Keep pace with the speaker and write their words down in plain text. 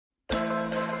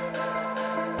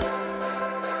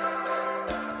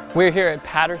We're here at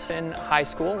Patterson High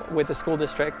School with the school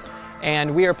district,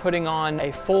 and we are putting on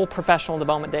a full professional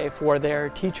development day for their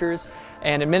teachers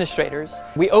and administrators.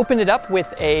 We opened it up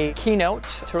with a keynote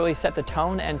to really set the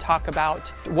tone and talk about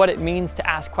what it means to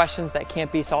ask questions that can't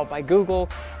be solved by Google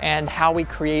and how we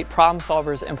create problem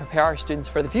solvers and prepare our students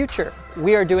for the future.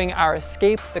 We are doing our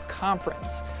Escape the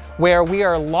Conference, where we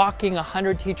are locking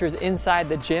 100 teachers inside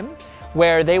the gym,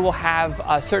 where they will have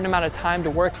a certain amount of time to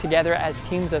work together as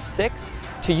teams of 6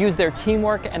 to use their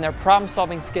teamwork and their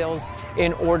problem-solving skills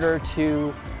in order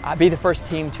to be the first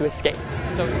team to escape.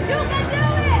 So, you can do it!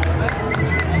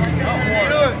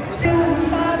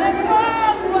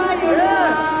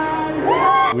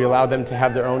 We allow them to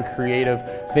have their own creative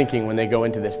thinking when they go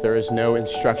into this. There is no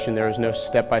instruction, there is no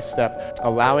step-by-step.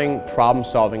 Allowing problem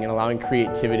solving and allowing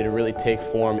creativity to really take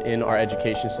form in our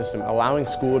education system. Allowing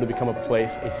school to become a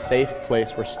place, a safe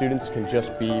place where students can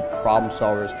just be problem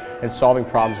solvers and solving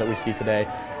problems that we see today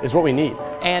is what we need.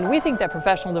 And we think that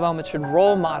professional development should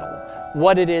role model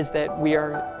what it is that we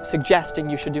are suggesting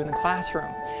you should do in the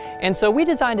classroom. And so we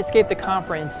designed Escape the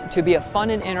Conference to be a fun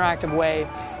and interactive way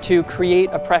to create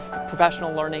a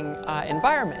professional learning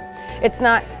environment. It's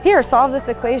not, here, solve this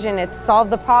equation, it's solve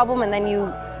the problem and then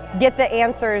you get the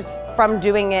answers from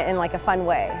doing it in like a fun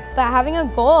way. But having a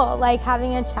goal, like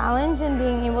having a challenge and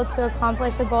being able to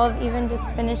accomplish a goal of even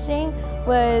just finishing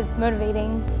was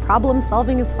motivating. Problem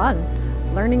solving is fun.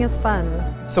 Learning is fun.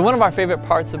 So one of our favorite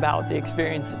parts about the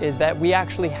experience is that we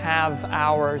actually have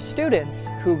our students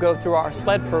who go through our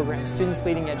SLED program, Students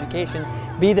Leading Education,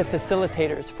 be the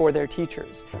facilitators for their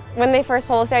teachers. When they first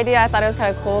told us the idea, I thought it was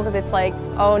kind of cool because it's like,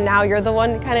 oh, now you're the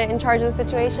one kind of in charge of the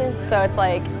situation. So it's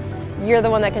like, you're the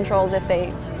one that controls if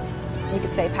they, you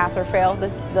could say, pass or fail,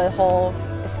 the whole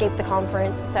escape the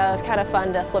conference. So it's kind of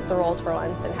fun to flip the roles for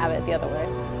once and have it the other way.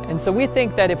 And so we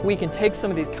think that if we can take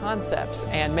some of these concepts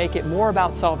and make it more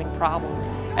about solving problems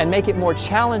and make it more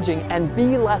challenging and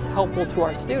be less helpful to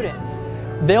our students,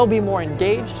 they'll be more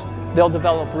engaged, they'll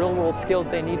develop real-world skills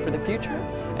they need for the future,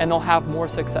 and they'll have more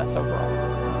success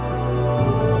overall.